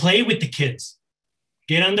 Play with the kids.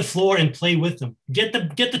 Get on the floor and play with them. Get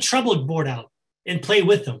the trouble board out and play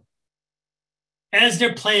with them. As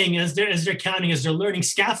they're playing, as they're counting, as they're learning,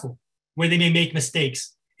 scaffold where they may make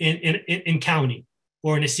mistakes in counting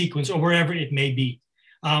or in a sequence or wherever it may be.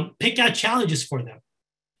 Pick out challenges for them.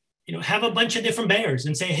 Have a bunch of different bears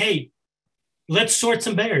and say, hey, let's sort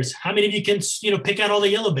some bears. How many of you can, pick out all the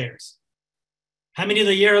yellow bears? How many of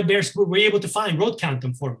the yellow bears were you able to find? Road count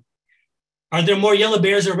them for me. Are there more yellow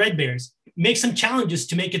bears or red bears? Make some challenges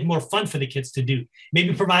to make it more fun for the kids to do.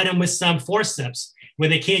 Maybe provide them with some forceps where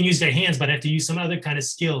they can't use their hands, but have to use some other kind of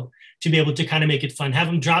skill to be able to kind of make it fun. Have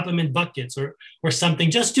them drop them in buckets or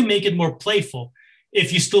something just to make it more playful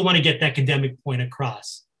if you still want to get the academic point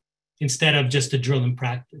across instead of just a drill and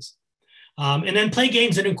practice. And then play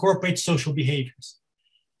games that incorporate social behaviors.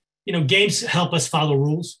 Games help us follow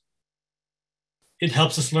rules. It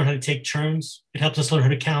helps us learn how to take turns. It helps us learn how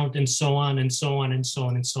to count and so on and so on and so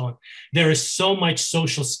on and so on. There is so much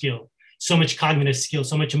social skill, so much cognitive skill,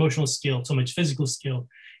 so much emotional skill, so much physical skill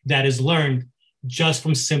that is learned just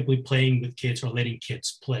from simply playing with kids or letting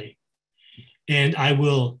kids play. And I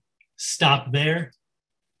will stop there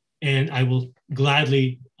and I will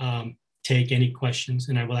gladly take any questions,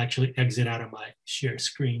 and I will actually exit out of my share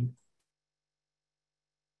screen.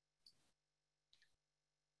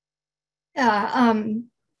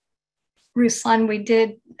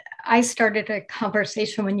 Ruslan, I started a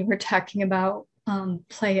conversation when you were talking about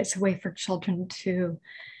play as a way for children to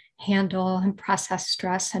handle and process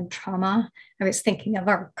stress and trauma. I was thinking of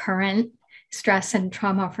our current stress and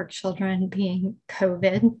trauma for children being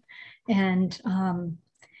COVID, and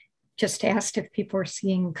just asked if people were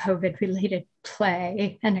seeing COVID-related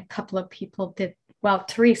play, and a couple of people did. Well,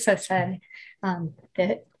 Teresa said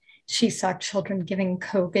that she saw children giving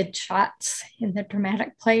COVID shots in the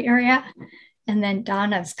dramatic play area. And then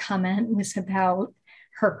Donna's comment was about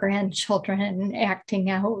her grandchildren acting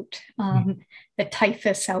out the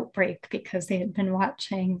typhus outbreak because they had been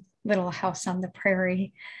watching Little House on the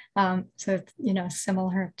Prairie. So,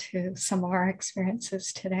 similar to some of our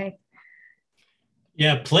experiences today.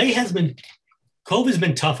 Yeah, COVID's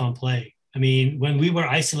been tough on play. I mean, when we were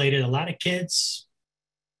isolated, a lot of kids,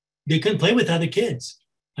 they couldn't play with other kids.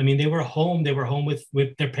 I mean, they were home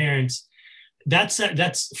with their parents.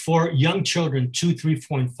 That's for young children, 2, 3,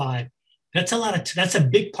 4, and 5. That's a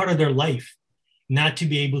big part of their life, not to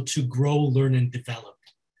be able to grow, learn, and develop.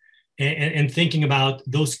 And thinking about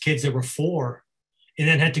those kids that were 4 and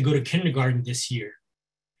then had to go to kindergarten this year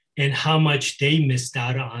and how much they missed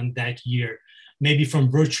out on that year, maybe from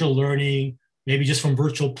virtual learning, maybe just from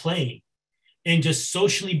virtual playing, and just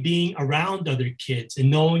socially being around other kids and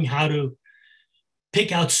knowing how to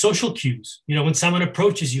pick out social cues. When someone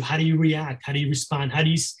approaches you, how do you react? How do you respond? How do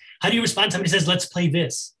you respond? Somebody says, let's play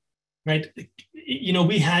this, right?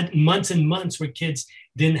 We had months and months where kids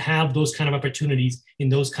didn't have those kind of opportunities in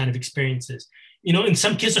those kind of experiences. And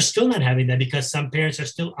some kids are still not having that because some parents are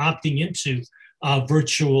still opting into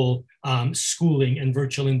virtual schooling and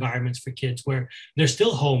virtual environments for kids where they're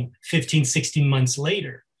still home 15, 16 months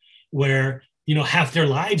later, where, half their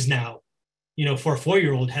lives now, for a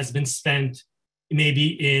 4-year-old has been spent maybe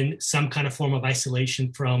in some kind of form of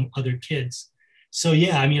isolation from other kids. So,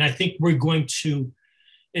 yeah, I mean, I think we're going to,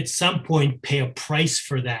 at some point, pay a price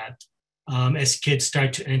for that as kids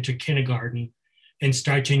start to enter kindergarten and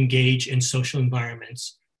start to engage in social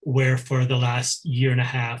environments where for the last year and a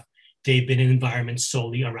half, they've been in environments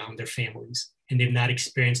solely around their families and they've not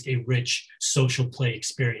experienced a rich social play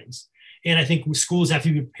experience. And I think schools have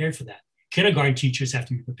to be prepared for that. Kindergarten teachers have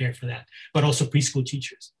to be prepared for that, but also preschool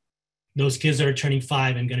teachers. Those kids that are turning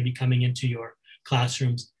 5 and going to be coming into your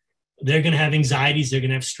classrooms, they're going to have anxieties, they're going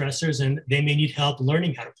to have stressors, and they may need help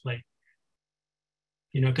learning how to play.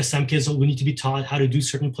 Because some kids will need to be taught how to do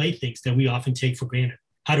certain play things that we often take for granted,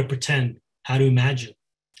 how to pretend, how to imagine,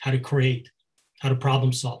 how to create, how to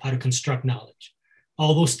problem solve, how to construct knowledge.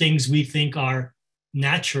 All those things we think are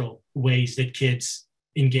natural ways that kids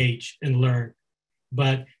engage and learn.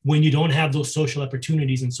 But when you don't have those social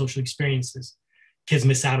opportunities and social experiences, kids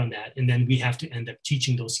miss out on that. And then we have to end up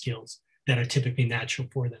teaching those skills that are typically natural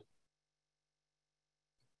for them.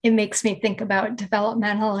 It makes me think about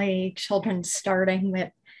developmentally children starting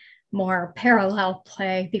with more parallel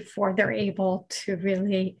play before they're able to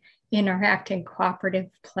really interact in cooperative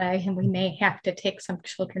play. And we may have to take some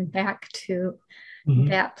children back to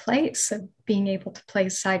that place of being able to play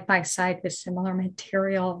side by side with similar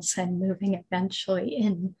materials and moving eventually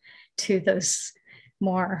into those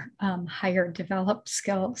more higher developed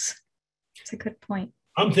skills. It's a good point.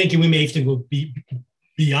 I'm thinking we may have to go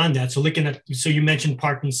beyond that. So you mentioned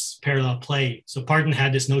Parton's parallel play. So Parton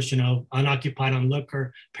had this notion of unoccupied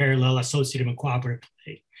onlooker, parallel, associative, and cooperative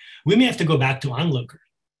play. We may have to go back to onlooker,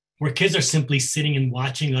 where kids are simply sitting and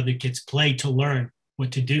watching other kids play to learn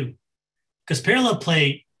what to do. Because parallel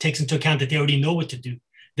play takes into account that they already know what to do.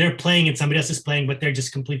 They're playing and somebody else is playing, but they're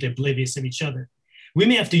just completely oblivious of each other. We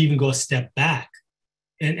may have to even go a step back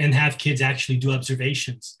and have kids actually do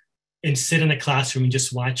observations and sit in a classroom and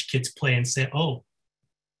just watch kids play and say, oh,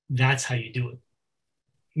 that's how you do it.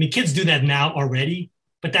 I mean, kids do that now already,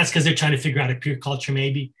 but that's because they're trying to figure out a peer culture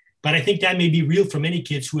maybe. But I think that may be real for many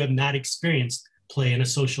kids who have not experienced play in a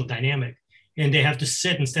social dynamic. And they have to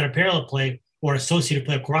sit instead of parallel play or associative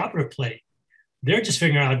play or cooperative play. They're just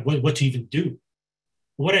figuring out what to even do.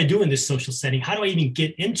 What do I do in this social setting? How do I even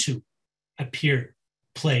get into a peer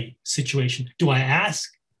play situation? Do I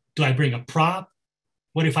ask? Do I bring a prop?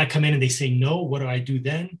 What if I come in and they say no? What do I do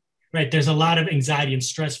then? Right? There's a lot of anxiety and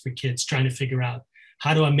stress for kids trying to figure out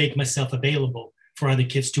how do I make myself available for other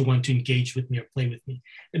kids to want to engage with me or play with me.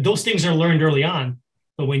 And those things are learned early on,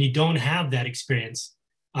 but when you don't have that experience,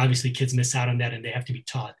 obviously kids miss out on that and they have to be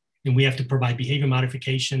taught. And we have to provide behavior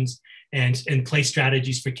modifications and play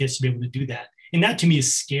strategies for kids to be able to do that. And that to me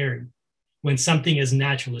is scary. When something as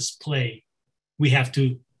natural as play, we have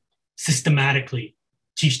to systematically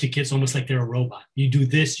teach the kids almost like they're a robot. You do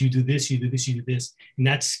this, you do this, you do this, you do this. And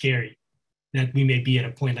that's scary that we may be at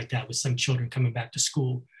a point like that with some children coming back to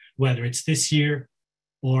school, whether it's this year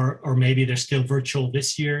or maybe they're still virtual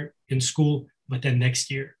this year in school, but then next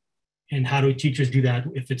year. And how do teachers do that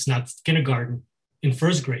if it's not kindergarten, in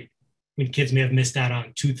first grade, when kids may have missed out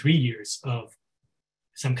on 2-3 years of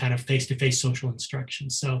some kind of face-to-face social instruction?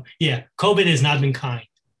 So yeah, COVID has not been kind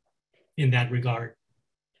in that regard.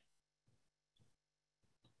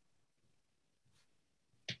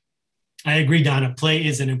 I agree, Donna. Play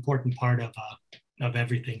is an important part of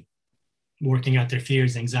everything. Working out their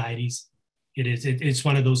fears, anxieties. It's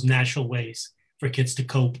one of those natural ways for kids to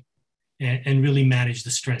cope and really manage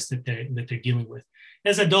the stress that they're dealing with.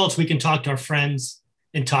 As adults, we can talk to our friends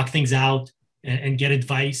and talk things out and get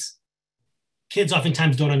advice. Kids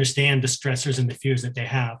oftentimes don't understand the stressors and the fears that they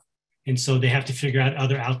have. And so they have to figure out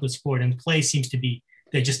other outlets for it. And play seems to be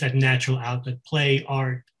just that natural outlet. Play,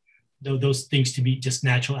 art, those things to be just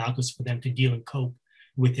natural outlets for them to deal and cope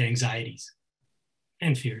with their anxieties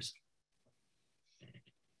and fears.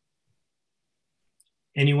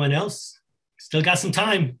 Anyone else? Still got some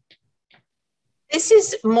time. This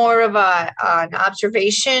is more of an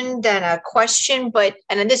observation than a question,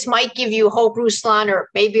 and this might give you hope, Ruslan, or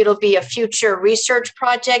maybe it'll be a future research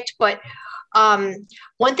project. But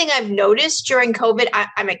one thing I've noticed during COVID,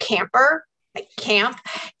 I'm a camper, I camp,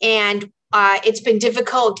 and it's been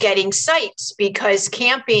difficult getting sites because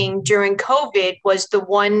camping during COVID was the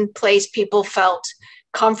one place people felt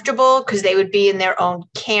comfortable because they would be in their own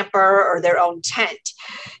camper or their own tent.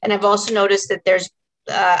 And I've also noticed that there's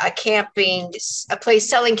a place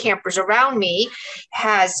selling campers around me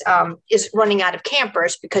is running out of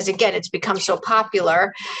campers because, again, it's become so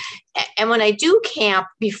popular. And when I do camp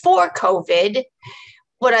before COVID,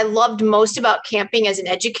 what I loved most about camping as an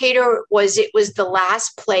educator was it was the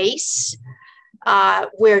last place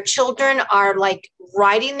where children are like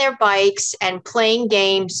riding their bikes and playing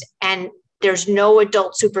games, and there's no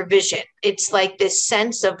adult supervision. It's like this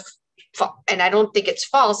sense of, and I don't think it's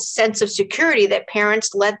false, sense of security that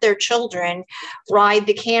parents let their children ride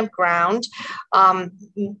the campground,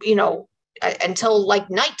 until like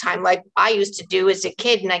nighttime, like I used to do as a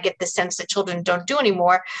kid. And I get the sense that children don't do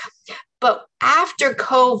anymore. But after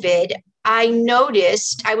COVID, I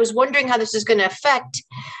was wondering how this is going to affect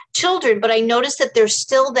children, but I noticed that there's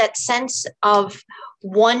still that sense of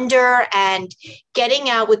wonder and getting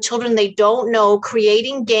out with children they don't know,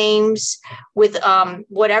 creating games with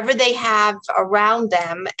whatever they have around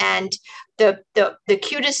them. And the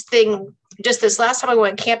cutest thing, just this last time I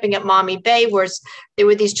went camping at Maumee Bay, was there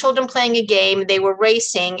were these children playing a game. They were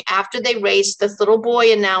racing. After they raced, this little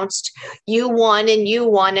boy announced, "You won and you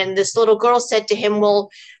won." And this little girl said to him, "Well,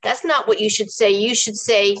 that's not what you should say. You should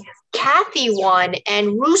say, Kathy won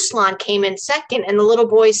and Ruslan came in second." And the little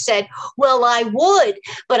boy said, "Well, I would,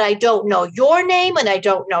 but I don't know your name and I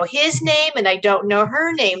don't know his name and I don't know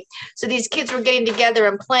her name." So these kids were getting together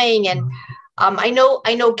and playing. And I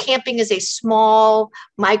know camping is a small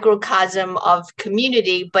microcosm of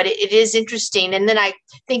community, but it is interesting. And then I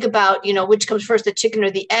think about, which comes first, the chicken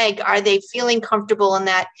or the egg? Are they feeling comfortable in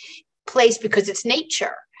that place because it's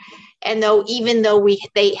nature? And even though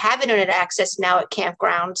they have internet access now at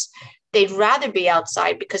campgrounds, they'd rather be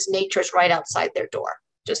outside because nature's right outside their door.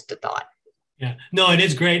 Just a thought. Yeah, no, it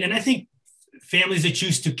is great. And I think families that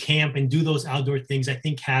choose to camp and do those outdoor things, I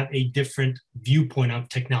think, have a different viewpoint of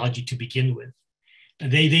technology to begin with.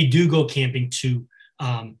 They do go camping to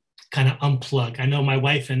kind of unplug. I know my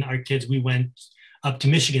wife and our kids, we went up to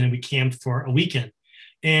Michigan and we camped for a weekend.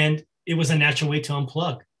 And it was a natural way to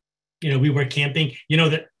unplug. We were camping.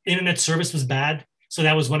 The internet service was bad. So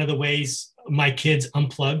that was one of the ways my kids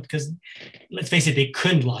unplugged, because let's face it, they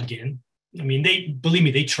couldn't log in. I mean, believe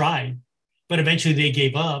me, they tried, but eventually they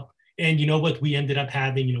gave up. And you know what we ended up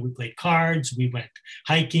having? We played cards, we went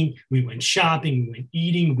hiking, we went shopping, we went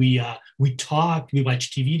eating, we talked, we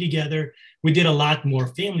watched TV together. We did a lot more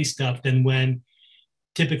family stuff than when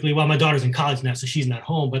typically, well, my daughter's in college now, so she's not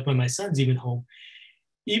home, but when my son's even home,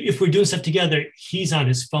 if we're doing stuff together, he's on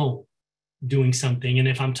his phone doing something. And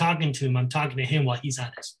if I'm talking to him, I'm talking to him while he's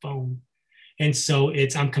on his phone. And so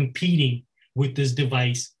I'm competing with this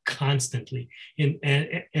device constantly. And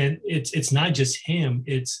it's not just him,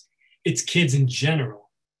 it's kids in general,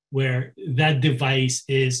 where that device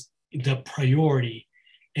is the priority.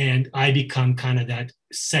 And I become kind of that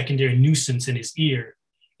secondary nuisance in his ear.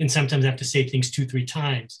 And sometimes I have to say things 2-3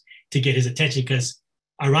 times to get his attention, because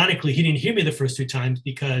ironically, he didn't hear me the first 2 times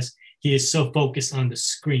because he is so focused on the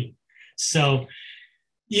screen. So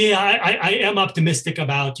yeah, I am optimistic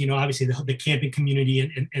about, obviously the camping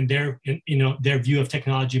community and their view of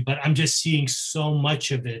technology, but I'm just seeing so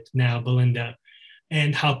much of it now, Belinda,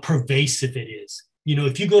 and how pervasive it is.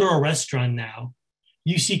 If you go to a restaurant now,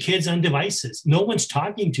 you see kids on devices. No one's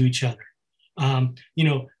talking to each other.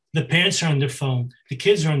 The parents are on their phone. The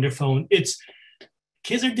kids are on their phone.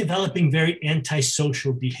 kids are developing very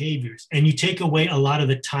antisocial behaviors, and you take away a lot of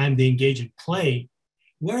the time they engage in play.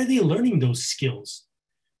 Where are they learning those skills?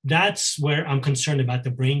 That's where I'm concerned about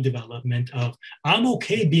the brain development of, I'm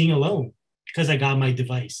okay being alone because I got my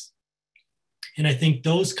device. And I think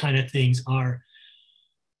those kind of things are,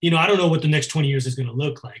 I don't know what the next 20 years is going to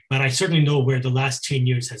look like, but I certainly know where the last 10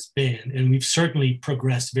 years has been. And we've certainly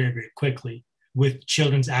progressed very, very quickly with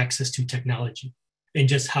children's access to technology and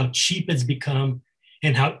just how cheap it's become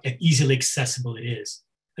and how easily accessible it is.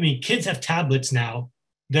 I mean, kids have tablets now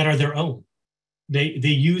that are their own. They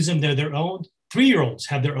use them, they're their own. 3-year-olds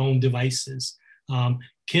have their own devices.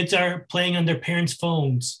 Kids are playing on their parents'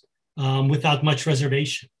 phones without much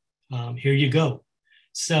reservation. Here you go.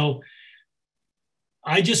 So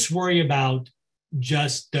I just worry about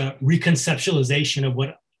just the reconceptualization of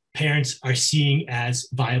what parents are seeing as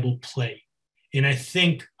viable play. And I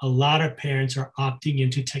think a lot of parents are opting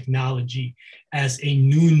into technology as a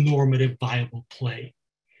new normative viable play.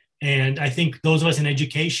 And I think those of us in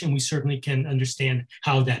education, we certainly can understand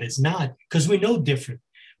how that is not, because we know different,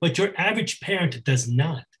 but your average parent does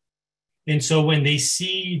not. And so when they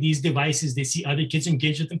see these devices, they see other kids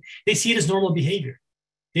engage with them, they see it as normal behavior.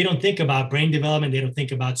 They don't think about brain development. They don't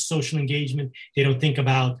think about social engagement. They don't think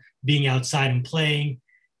about being outside and playing.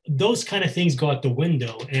 Those kind of things go out the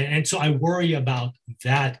window. And so I worry about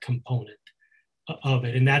that component of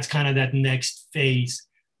it. And that's kind of that next phase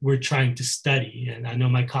we're trying to study. And I know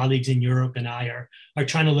my colleagues in Europe and I are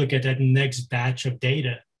trying to look at that next batch of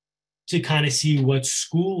data to kind of see what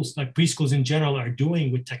schools, like preschools in general, are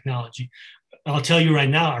doing with technology. I'll tell you right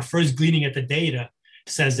now, our first gleaning at the data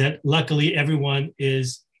says that luckily everyone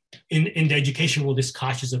is in the education world is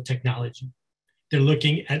cautious of technology. They're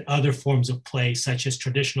looking at other forms of play, such as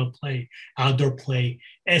traditional play, outdoor play,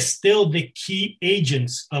 as still the key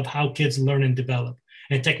agents of how kids learn and develop.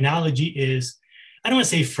 And technology is, I don't want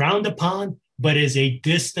to say frowned upon, but is a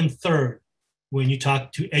distant third when you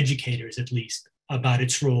talk to educators, at least, about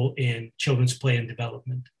its role in children's play and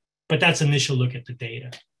development. But that's an initial look at the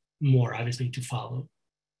data, more obviously to follow.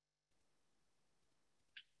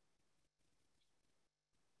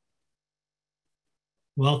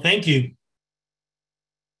 Well, thank you.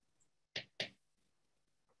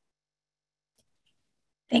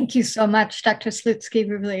 Thank you so much, Dr. Slutsky.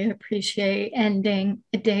 We really appreciate ending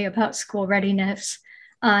a day about school readiness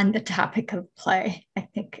on the topic of play. I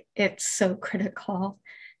think it's so critical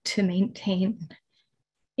to maintain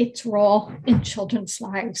its role in children's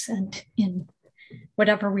lives and in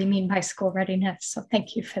whatever we mean by school readiness. So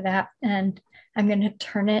thank you for that. And I'm going to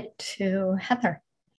turn it to Heather.